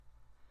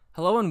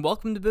Hello and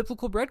welcome to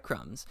Biblical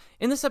Breadcrumbs.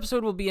 In this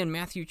episode, we'll be in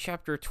Matthew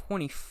chapter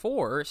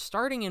 24,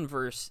 starting in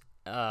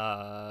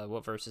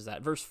what verse is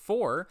that? Verse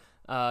 4,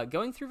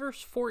 going through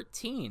verse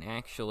 14,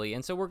 actually.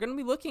 And so we're going to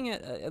be looking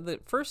at the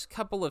first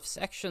couple of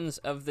sections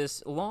of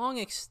this long,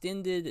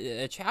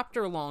 extended,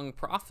 chapter-long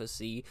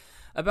prophecy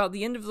about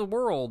the end of the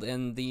world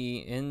and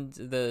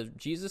the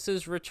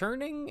Jesus'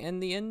 returning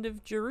and the end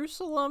of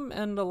Jerusalem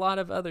and a lot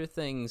of other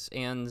things.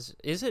 And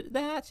is it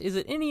that? Is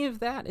it any of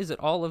that? Is it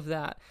all of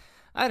that?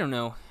 I don't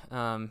know,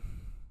 but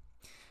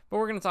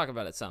we're going to talk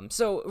about it some.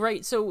 So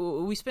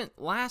we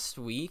spent last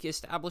week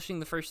establishing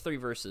the first three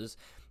verses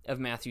of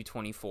Matthew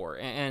 24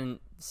 and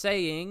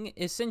saying,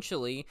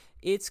 essentially,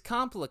 it's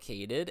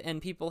complicated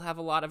and people have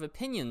a lot of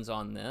opinions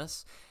on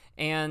this,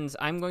 and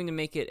I'm going to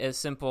make it as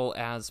simple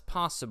as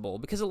possible,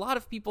 because a lot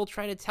of people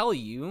try to tell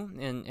you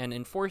and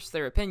enforce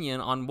their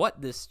opinion on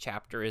what this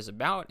chapter is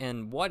about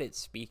and what it's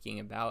speaking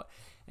about,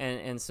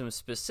 and some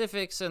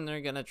specifics, and they're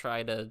going to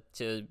try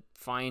to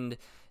find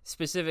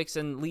specifics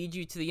and lead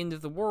you to the end of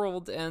the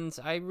world, and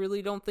I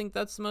really don't think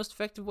that's the most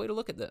effective way to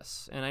look at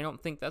this, and I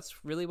don't think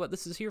that's really what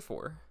this is here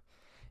for,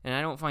 and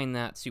I don't find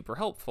that super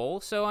helpful,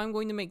 so I'm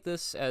going to make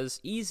this as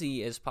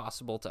easy as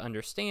possible to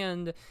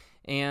understand.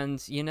 And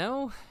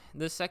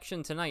this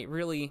section tonight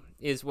really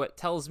is what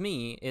tells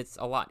me it's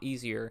a lot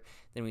easier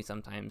than we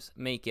sometimes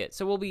make it.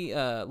 So we'll be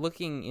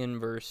starting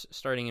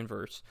in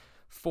verse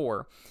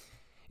 4.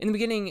 In the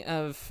beginning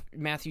of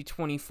Matthew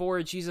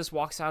 24, Jesus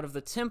walks out of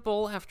the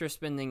temple after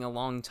spending a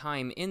long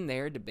time in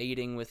there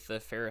debating with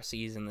the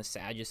Pharisees and the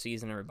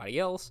Sadducees and everybody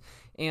else.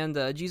 And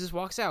Jesus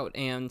walks out,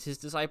 and his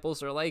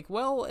disciples are like,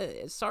 well,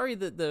 sorry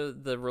that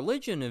the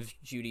religion of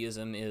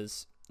Judaism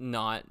is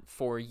not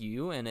for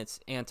you and it's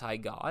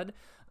anti-God.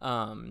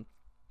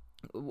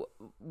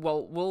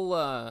 We'll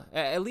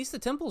at least the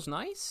temple's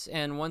nice,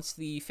 and once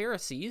the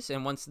Pharisees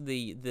and once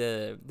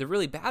the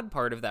really bad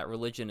part of that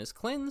religion is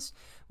cleansed,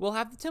 we'll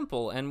have the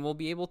temple and we'll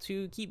be able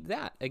to keep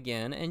that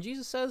again. And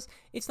Jesus says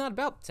it's not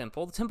about the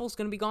temple's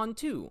going to be gone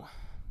too.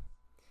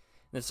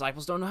 The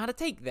disciples don't know how to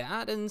take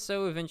that, and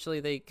so eventually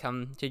they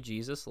come to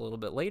Jesus a little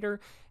bit later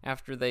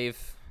after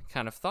they've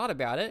kind of thought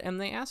about it, and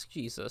they ask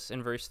Jesus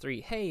in verse 3,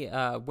 hey,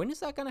 when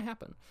is that going to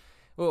happen?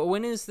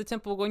 When is the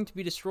temple going to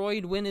be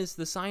destroyed? When is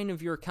the sign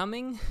of your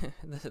coming,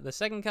 the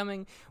second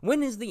coming?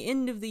 When is the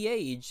end of the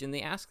age? And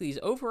they ask these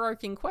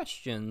overarching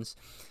questions,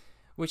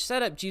 which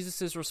set up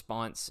Jesus'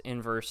 response in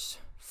verse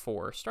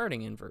 4,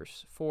 starting in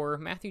verse 4,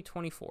 Matthew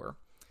 24.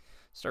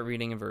 Start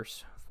reading in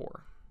verse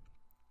 4.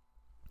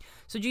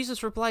 So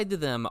Jesus replied to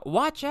them,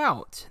 "Watch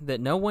out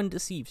that no one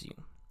deceives you.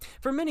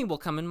 For many will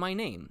come in my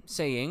name,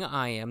 saying,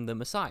 'I am the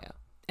Messiah,'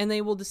 and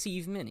they will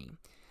deceive many.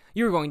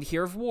 You are going to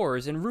hear of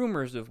wars and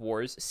rumors of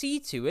wars. See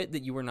to it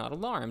that you are not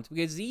alarmed,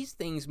 because these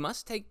things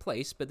must take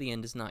place, but the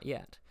end is not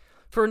yet.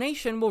 For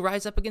nation will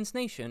rise up against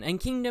nation,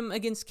 and kingdom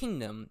against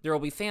kingdom. There will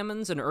be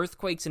famines and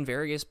earthquakes in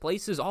various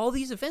places. All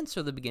these events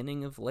are the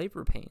beginning of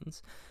labor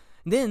pains.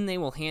 Then they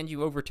will hand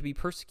you over to be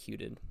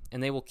persecuted,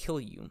 and they will kill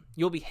you.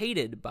 You'll be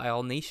hated by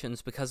all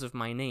nations because of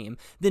my name.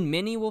 Then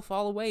many will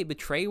fall away,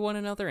 betray one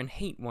another, and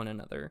hate one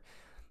another.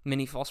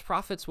 Many false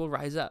prophets will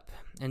rise up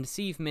and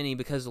deceive many,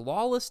 because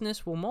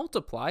lawlessness will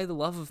multiply. The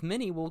love of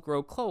many will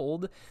grow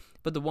cold,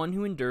 but the one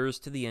who endures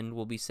to the end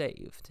will be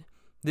saved.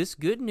 This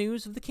good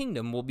news of the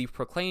kingdom will be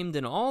proclaimed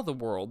in all the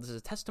world as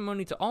a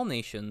testimony to all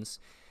nations,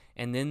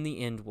 and then the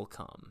end will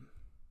come."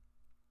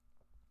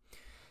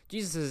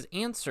 Jesus'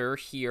 answer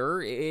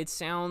here, it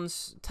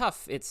sounds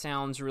tough. It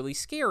sounds really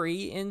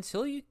scary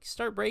until you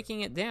start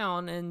breaking it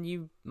down, and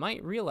you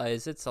might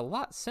realize it's a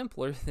lot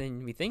simpler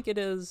than we think it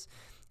is.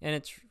 And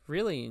it's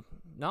really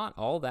not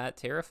all that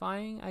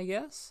terrifying, I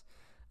guess.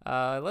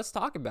 Let's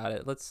talk about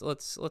it.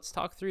 Let's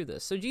talk through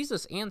this. So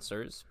Jesus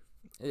answers.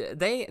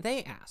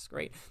 They ask,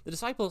 right? The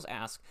disciples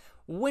ask,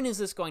 when is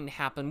this going to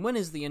happen? When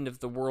is the end of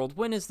the world?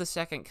 When is the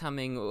second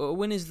coming?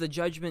 When is the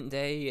judgment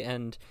day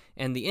and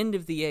the end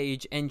of the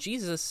age? And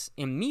Jesus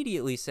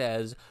immediately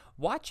says,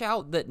 watch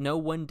out that no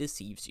one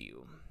deceives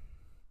you.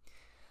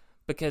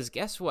 Because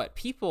guess what?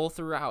 People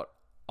throughout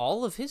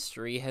all of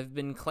history have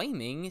been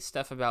claiming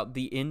stuff about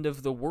the end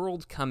of the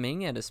world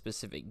coming at a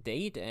specific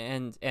date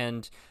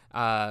and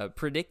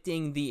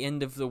predicting the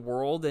end of the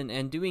world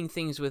and doing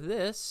things with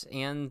this,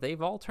 and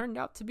they've all turned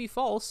out to be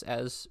false,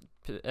 as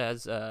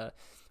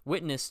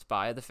witnessed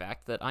by the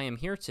fact that I am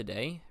here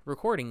today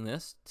recording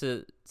this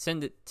to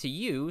send it to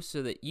you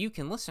so that you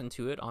can listen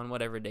to it on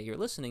whatever day you're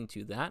listening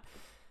to that.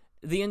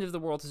 The end of the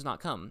world has not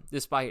come,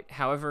 despite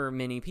however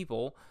many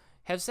people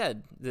have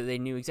said that they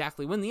knew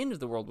exactly when the end of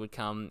the world would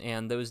come,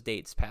 and those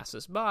dates pass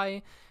us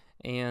by,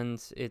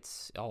 and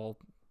it's all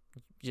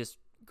just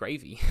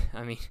gravy.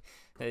 I mean,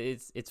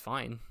 it's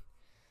fine.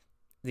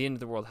 The end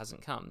of the world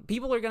hasn't come.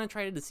 People are going to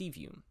try to deceive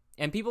you,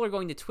 and people are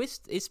going to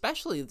twist,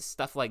 especially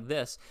stuff like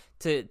this,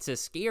 to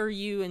scare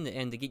you and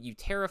to get you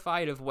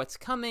terrified of what's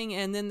coming,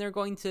 and then they're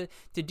going to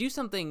do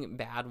something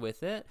bad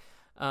with it.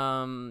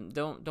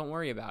 Don't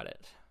worry about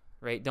it,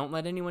 right? Don't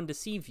let anyone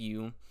deceive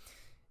you.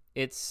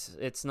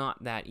 it's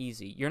not that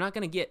easy. You're not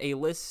going to get a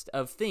list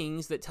of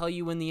things that tell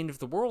you when the end of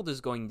the world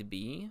is going to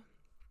be.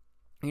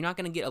 You're not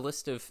going to get a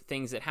list of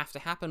things that have to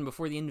happen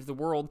before the end of the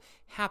world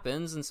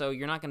happens, and so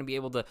you're not going to be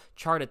able to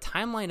chart a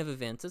timeline of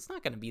events. It's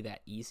not going to be that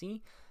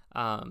easy.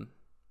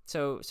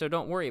 So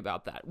don't worry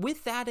about that.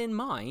 With that in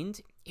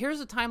mind,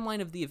 here's a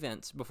timeline of the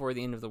events before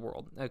the end of the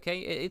world. Okay,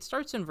 it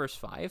starts in verse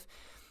 5,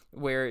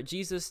 where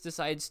Jesus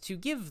decides to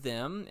give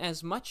them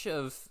as much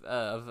of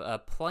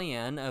a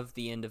plan of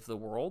the end of the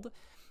world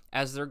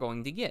as they're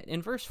going to get.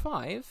 In verse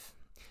 5,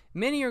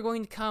 many are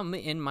going to come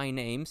in my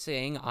name,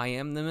 saying, I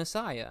am the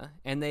Messiah,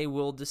 and they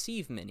will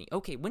deceive many.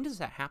 Okay, when does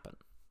that happen?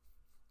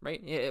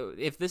 Right?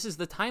 If this is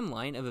the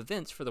timeline of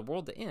events for the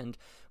world to end,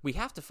 we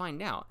have to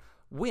find out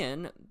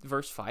when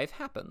verse 5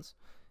 happens.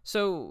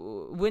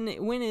 So when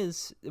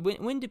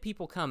do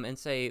people come and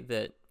say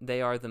that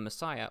they are the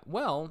Messiah?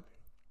 Well,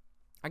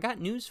 I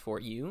got news for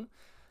you.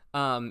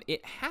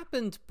 It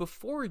happened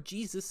before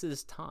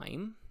Jesus'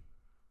 time,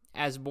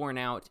 as borne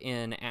out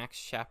in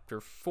Acts chapter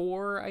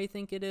 4, I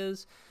think it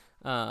is.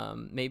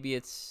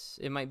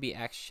 It might be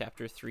Acts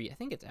chapter 3. I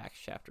think it's Acts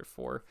chapter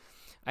 4.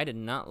 I did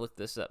not look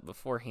this up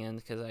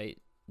beforehand because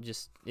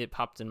it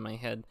popped in my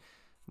head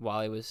while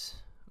I was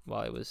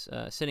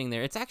sitting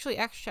there. It's actually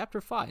Acts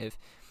chapter 5.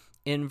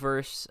 In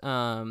verse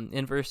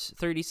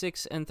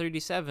 36 and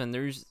 37,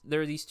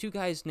 there are these two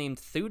guys named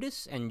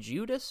Theudas and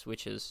Judas,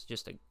 which is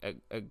just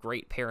a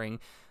great pairing.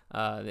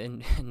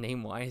 And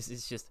name-wise,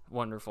 it's just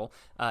wonderful.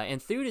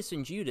 And Theudas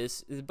and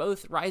Judas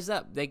both rise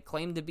up. They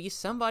claim to be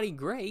somebody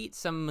great,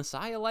 some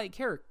Messiah-like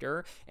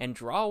character, and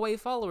draw away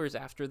followers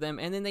after them,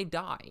 and then they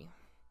die.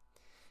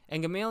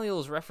 And Gamaliel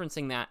is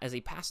referencing that as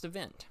a past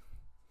event,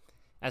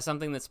 as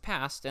something that's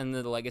past, and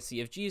the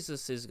legacy of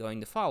Jesus is going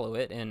to follow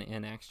it. And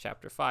in Acts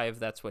chapter 5,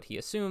 that's what he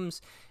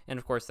assumes. And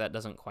of course, that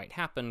doesn't quite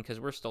happen because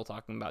we're still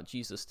talking about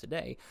Jesus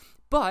today.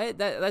 But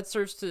that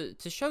serves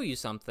to show you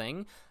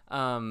something.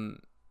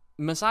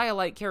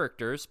 Messiah-like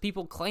characters,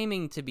 people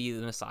claiming to be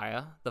the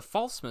Messiah, the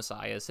false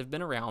messiahs, have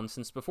been around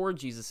since before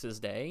Jesus'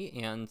 day,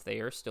 and they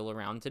are still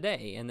around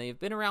today, and they've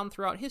been around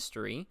throughout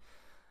history.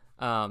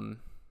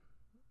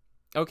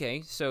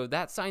 Okay, so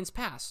that sign's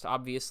passed,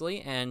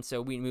 obviously, and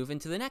so we move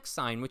into the next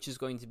sign, which is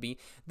going to be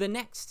the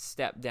next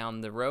step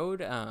down the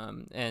road,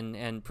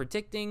 and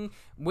predicting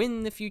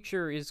when the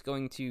future is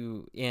going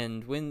to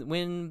end,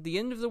 when the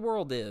end of the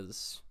world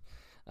is.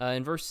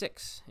 In verse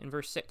 6,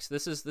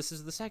 this is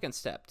the second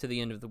step to the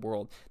end of the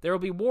world. There will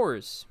be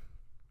wars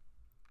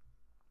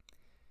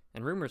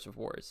and rumors of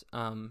wars.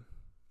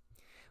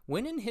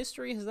 When in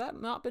history has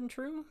that not been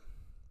true?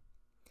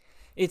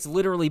 It's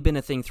literally been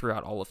a thing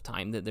throughout all of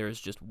time that there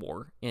is just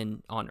war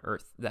on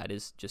Earth. That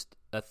is just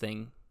a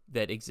thing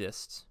that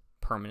exists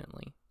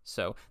permanently.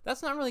 So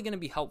that's not really going to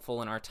be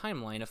helpful in our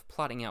timeline of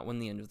plotting out when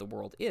the end of the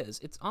world is.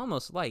 It's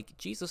almost like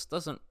Jesus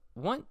doesn't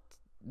want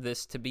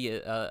this to be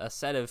a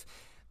set of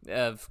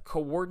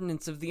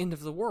coordinates of the end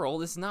of the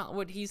world. Is not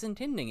what he's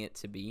intending it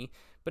to be,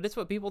 but it's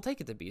what people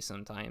take it to be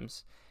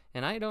sometimes,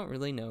 and I don't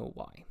really know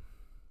why.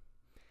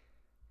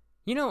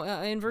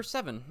 In verse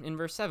 7,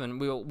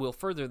 we'll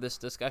further this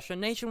discussion.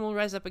 Nation will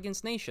rise up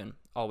against nation.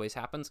 Always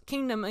happens.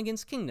 Kingdom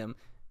against kingdom.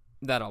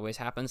 That always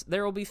happens.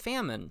 There will be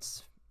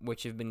famines,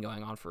 which have been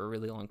going on for a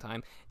really long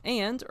time,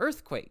 and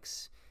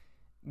earthquakes,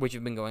 which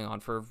have been going on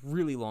for a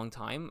really long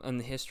time in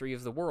the history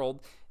of the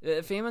world.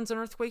 Famines and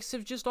earthquakes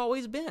have just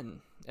always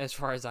been, as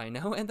far as I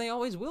know, and they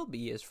always will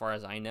be, as far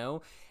as I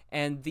know.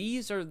 And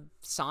these are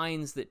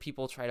signs that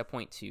people try to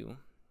point to,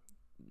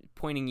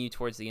 pointing you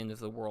towards the end of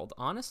the world.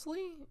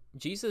 Honestly,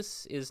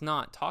 Jesus is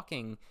not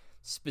talking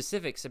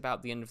specifics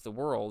about the end of the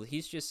world.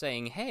 He's just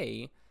saying,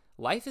 hey,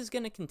 life is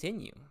going to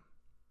continue,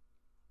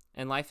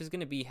 and life is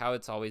going to be how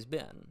it's always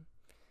been.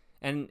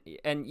 And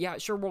yeah,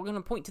 sure, we're going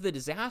to point to the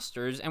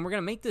disasters, and we're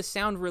going to make this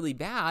sound really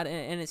bad,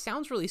 and it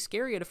sounds really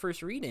scary at a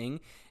first reading,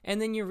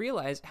 and then you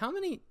realize how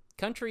many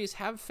countries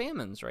have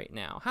famines right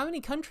now? How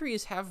many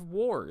countries have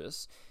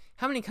wars?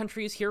 How many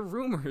countries hear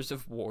rumors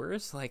of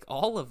wars, like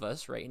all of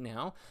us right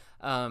now?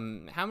 How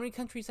many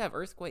countries have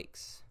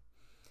earthquakes?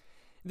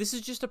 This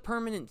is just a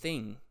permanent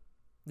thing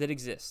that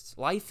exists.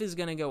 Life is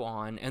going to go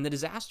on, and the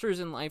disasters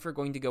in life are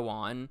going to go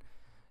on,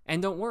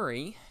 and don't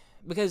worry,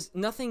 because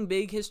nothing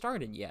big has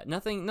started yet.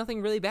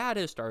 Nothing really bad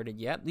has started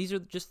yet. These are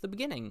just the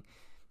beginning.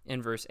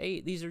 In verse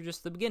 8, these are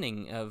just the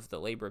beginning of the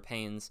labor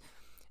pains.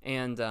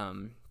 And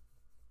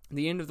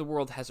the end of the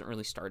world hasn't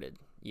really started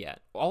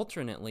yet.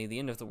 Alternately, the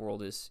end of the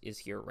world is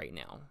here right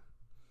now.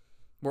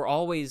 We're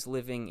always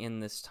living in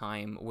this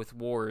time with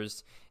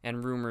wars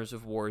and rumors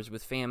of wars,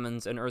 with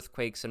famines and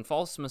earthquakes and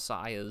false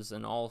messiahs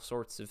and all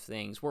sorts of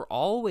things. We're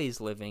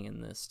always living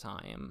in this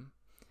time.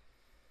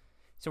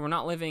 So we're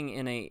not living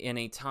in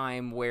a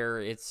time where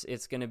it's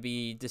going to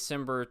be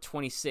December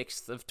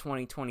 26th of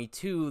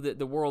 2022 that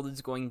the world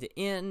is going to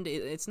end.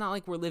 It's not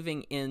like we're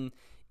living in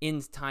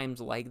times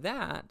like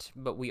that,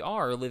 but we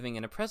are living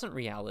in a present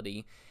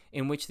reality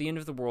in which the end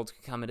of the world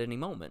could come at any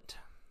moment.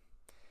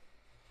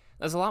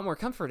 That's a lot more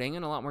comforting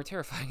and a lot more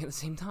terrifying at the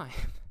same time.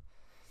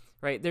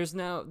 right? There's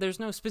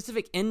no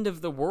specific end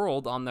of the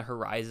world on the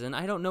horizon.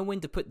 I don't know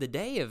when to put the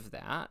day of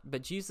that,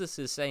 but Jesus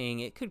is saying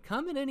it could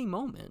come at any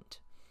moment.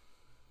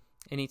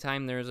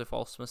 Anytime there's a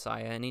false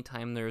Messiah,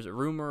 anytime there's a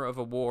rumor of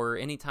a war,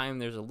 anytime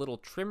there's a little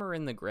tremor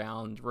in the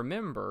ground,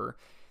 remember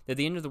that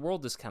the end of the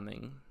world is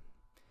coming,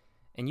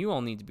 and you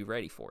all need to be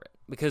ready for it,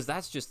 because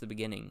that's just the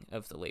beginning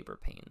of the labor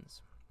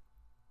pains.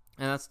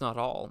 And that's not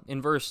all.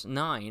 In verse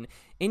 9,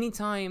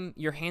 anytime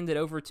you're handed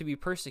over to be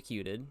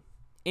persecuted,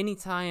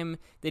 anytime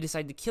they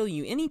decide to kill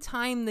you,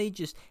 anytime they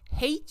just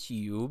hate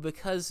you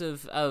because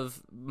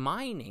of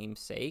my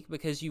name's sake,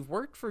 because you've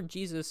worked for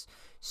Jesus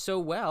so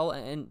well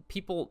and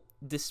people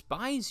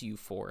despise you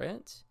for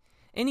it,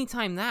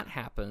 anytime that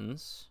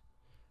happens,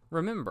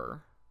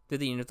 remember that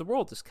the end of the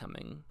world is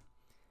coming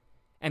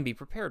and be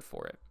prepared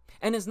for it.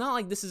 And it's not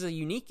like this is a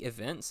unique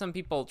event. Some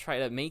people try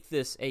to make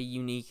this a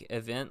unique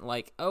event,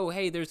 like, oh,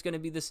 hey, there's going to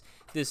be this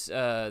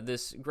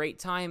great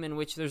time in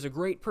which there's a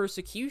great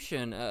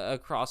persecution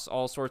across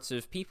all sorts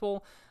of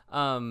people,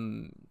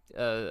 against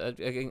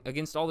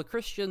all the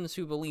Christians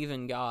who believe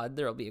in God.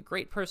 There'll be a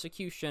great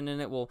persecution,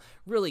 and it will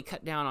really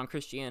cut down on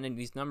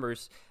Christianity's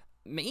numbers.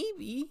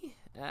 Maybe,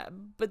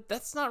 but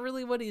that's not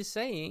really what he's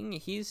saying.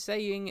 He's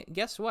saying,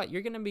 guess what?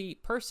 You're going to be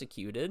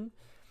persecuted,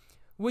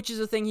 which is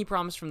a thing he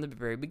promised from the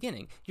very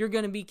beginning. You're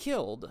going to be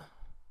killed,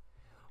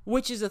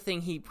 which is a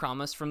thing he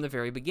promised from the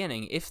very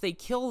beginning. If they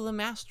kill the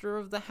master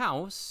of the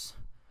house,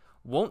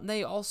 won't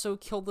they also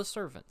kill the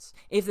servants?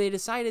 If they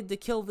decided to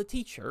kill the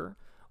teacher,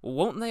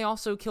 won't they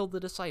also kill the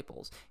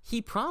disciples?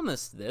 He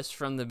promised this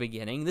from the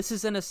beginning. This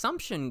is an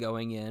assumption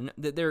going in,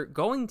 that they're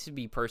going to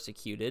be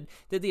persecuted,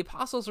 that the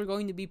apostles are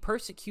going to be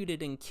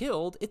persecuted and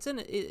killed. It's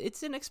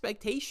an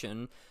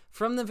expectation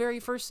from the very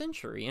first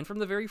century and from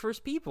the very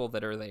first people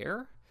that are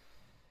there.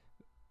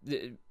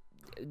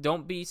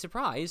 Don't be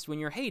surprised when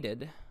you're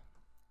hated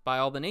by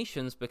all the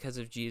nations because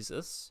of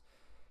Jesus.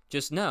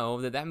 Just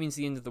know that means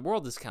the end of the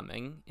world is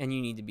coming, and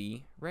you need to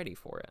be ready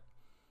for it.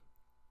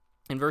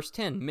 In verse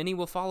 10, many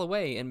will fall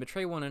away and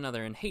betray one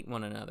another and hate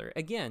one another.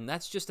 Again,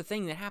 that's just a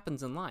thing that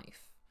happens in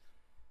life.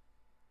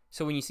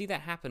 So when you see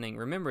that happening,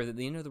 remember that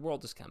the end of the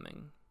world is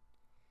coming,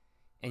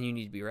 and you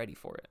need to be ready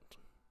for it.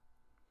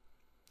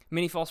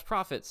 Many false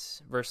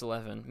prophets, verse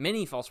 11,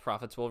 many false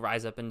prophets will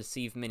rise up and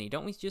deceive many.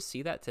 Don't we just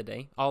see that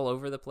today all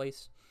over the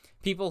place?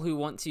 People who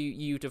want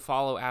you to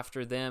follow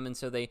after them, and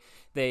so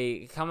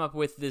they come up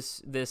with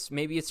this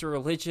maybe it's a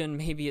religion,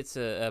 maybe it's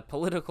a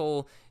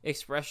political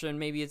expression,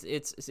 maybe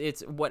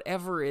it's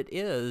whatever it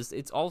is.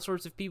 It's all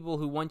sorts of people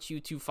who want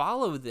you to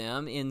follow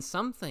them in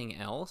something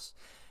else,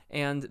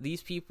 and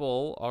these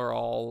people are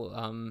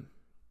all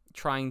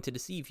trying to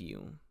deceive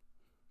you.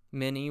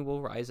 Many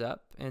will rise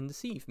up and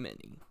deceive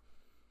many.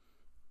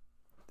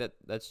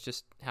 That's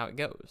just how it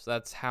goes.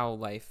 That's how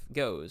life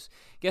goes.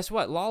 Guess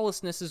what?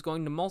 Lawlessness is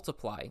going to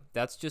multiply.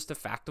 That's just a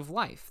fact of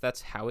life.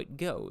 That's how it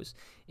goes.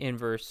 In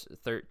verse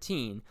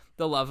 13,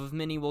 the love of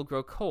many will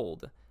grow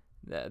cold.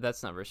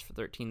 That's not verse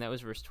 13. That was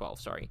verse 12.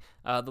 Sorry.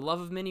 The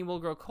love of many will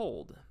grow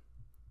cold.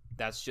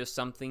 That's just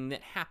something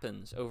that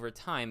happens over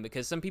time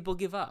because some people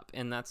give up,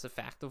 and that's a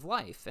fact of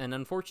life. And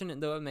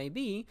unfortunate though it may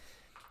be,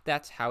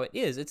 that's how it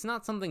is. It's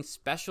not something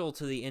special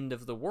to the end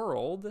of the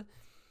world.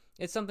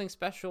 It's something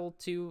special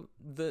to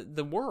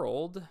the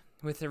world,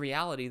 with the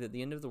reality that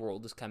the end of the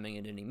world is coming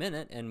at any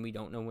minute, and we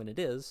don't know when it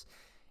is,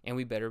 and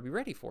we better be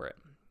ready for it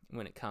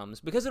when it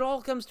comes. Because it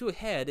all comes to a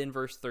head in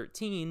verse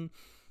 13,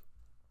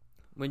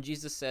 when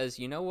Jesus says,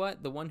 you know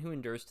what? The one who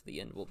endures to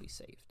the end will be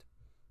saved.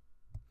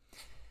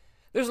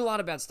 There's a lot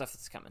of bad stuff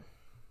that's coming.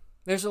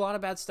 There's a lot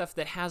of bad stuff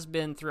that has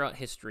been throughout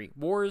history.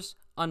 Wars,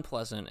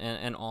 unpleasant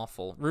and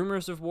awful.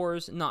 Rumors of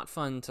wars, not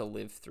fun to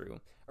live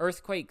through.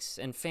 Earthquakes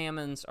and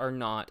famines are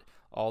not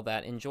all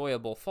that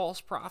enjoyable.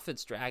 False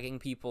prophets dragging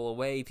people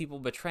away, people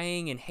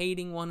betraying and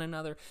hating one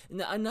another.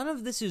 None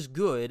of this is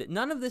good.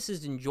 None of this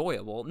is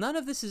enjoyable. None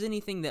of this is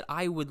anything that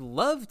I would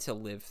love to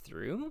live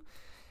through.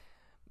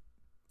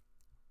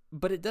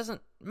 But it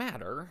doesn't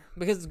matter,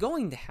 because it's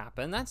going to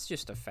happen. That's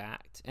just a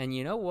fact. And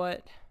you know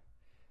what?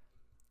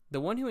 The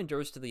one who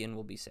endures to the end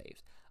will be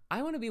saved.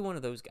 I want to be one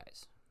of those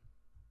guys.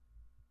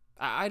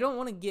 I don't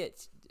want to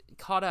get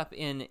caught up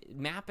in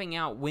mapping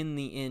out when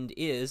the end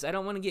is. I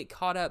don't want to get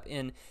caught up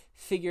in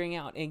figuring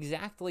out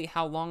exactly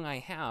how long I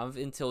have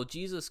until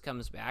Jesus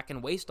comes back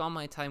and waste all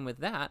my time with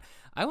that.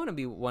 I want to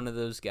be one of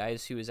those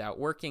guys who is out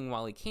working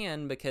while he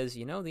can, because,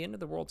 the end of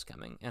the world's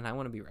coming, and I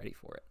want to be ready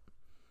for it.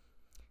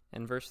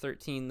 And verse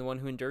 13, the one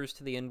who endures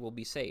to the end will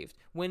be saved.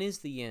 When is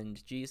the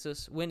end,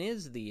 Jesus? When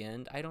is the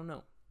end? I don't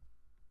know.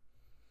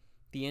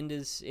 The end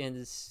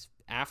is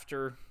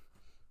after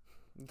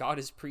God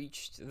is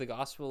preached. The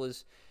gospel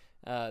is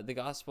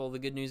the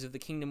good news of the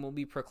kingdom will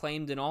be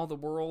proclaimed in all the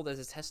world as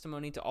a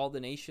testimony to all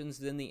the nations.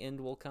 Then the end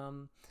will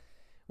come.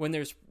 When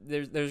there's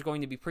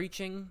going to be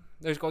preaching,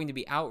 there's going to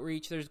be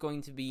outreach, there's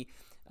going to be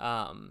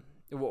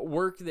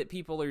work that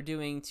people are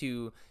doing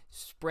to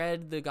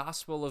spread the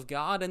gospel of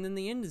God, and then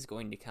the end is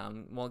going to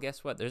come. Well,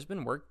 guess what? There's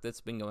been work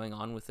that's been going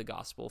on with the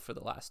gospel for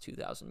the last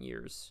 2,000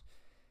 years,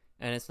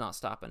 and it's not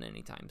stopping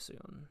anytime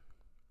soon.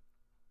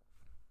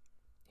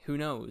 Who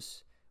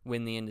knows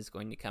when the end is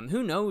going to come?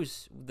 Who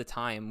knows the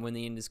time when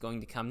the end is going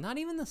to come? Not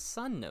even the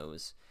Son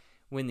knows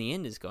when the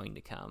end is going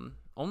to come.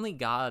 Only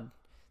God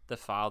the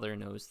Father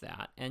knows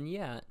that. And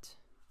yet,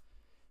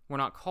 we're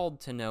not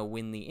called to know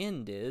when the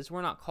end is.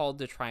 We're not called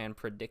to try and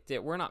predict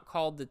it. We're not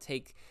called to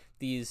take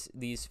these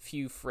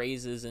few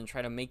phrases and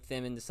try to make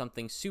them into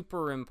something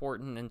super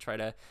important and try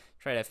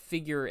to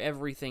figure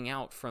everything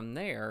out from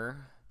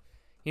there.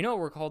 You know what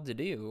we're called to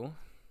do?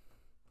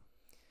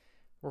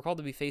 We're called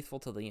to be faithful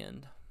to the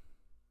end.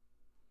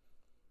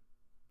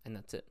 And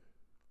that's it.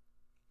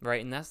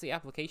 Right? And that's the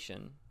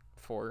application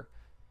for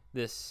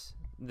this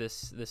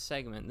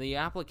segment. The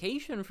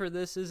application for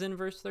this is in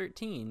verse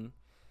 13.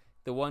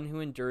 The one who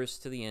endures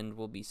to the end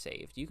will be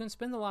saved. You can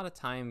spend a lot of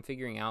time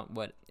figuring out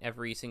what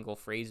every single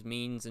phrase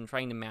means and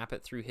trying to map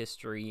it through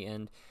history,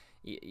 and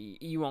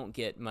you won't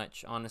get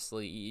much,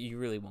 honestly. You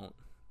really won't.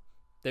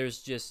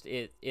 There's just,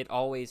 it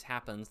always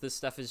happens. This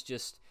stuff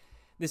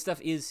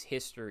is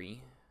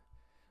history.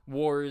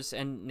 Wars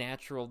and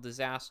natural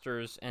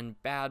disasters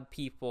and bad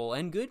people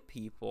and good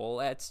people,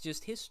 that's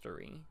just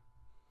history.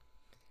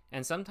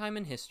 And sometime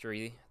in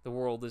history, the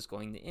world is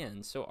going to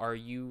end. So are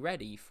you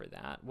ready for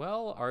that?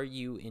 Well, are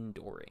you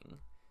enduring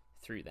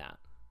through that?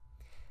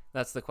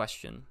 That's the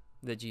question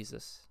that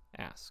Jesus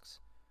asks.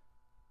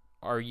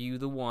 Are you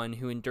the one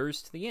who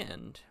endures to the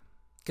end?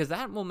 Because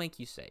that will make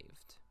you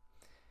saved.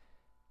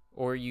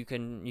 Or you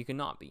can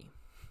not be.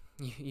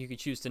 You could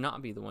choose to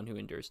not be the one who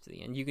endures to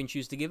the end. You can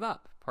choose to give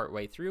up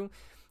partway through.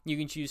 You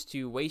can choose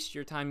to waste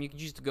your time. You can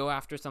choose to go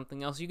after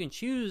something else. You can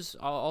choose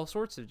all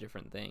sorts of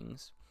different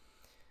things.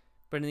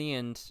 But in the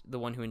end, the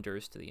one who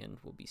endures to the end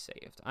will be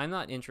saved. I'm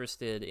not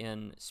interested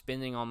in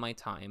spending all my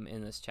time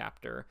in this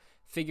chapter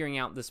figuring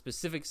out the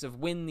specifics of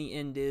when the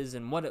end is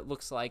and what it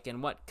looks like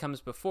and what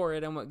comes before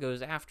it and what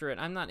goes after it.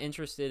 I'm not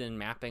interested in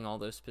mapping all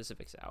those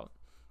specifics out.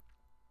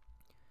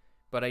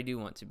 But I do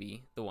want to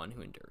be the one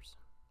who endures.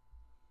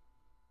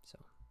 So,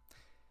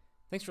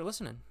 thanks for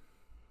listening.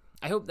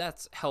 I hope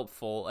that's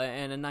helpful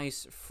and a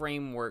nice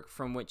framework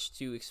from which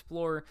to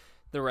explore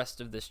the rest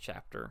of this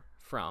chapter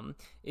from.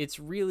 It's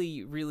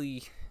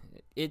really,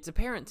 it's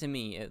apparent to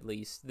me, at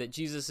least, that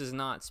Jesus is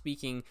not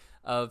speaking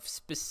of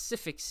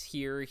specifics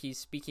here. He's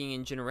speaking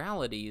in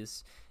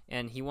generalities,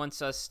 and he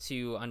wants us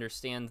to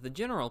understand the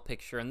general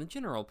picture and the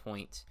general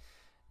point,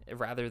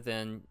 rather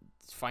than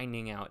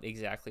finding out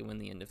exactly when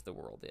the end of the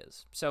world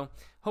is. So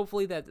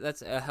hopefully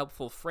that's a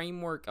helpful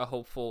framework, a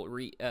helpful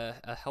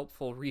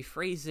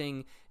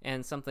rephrasing,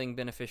 and something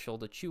beneficial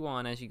to chew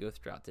on as you go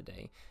throughout the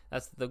day.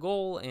 That's the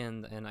goal,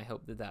 and I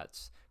hope that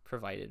that's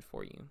provided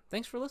for you.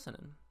 Thanks for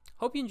listening.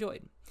 Hope you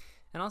enjoyed,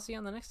 and I'll see you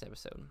on the next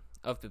episode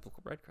of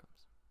Biblical Breadcrumbs.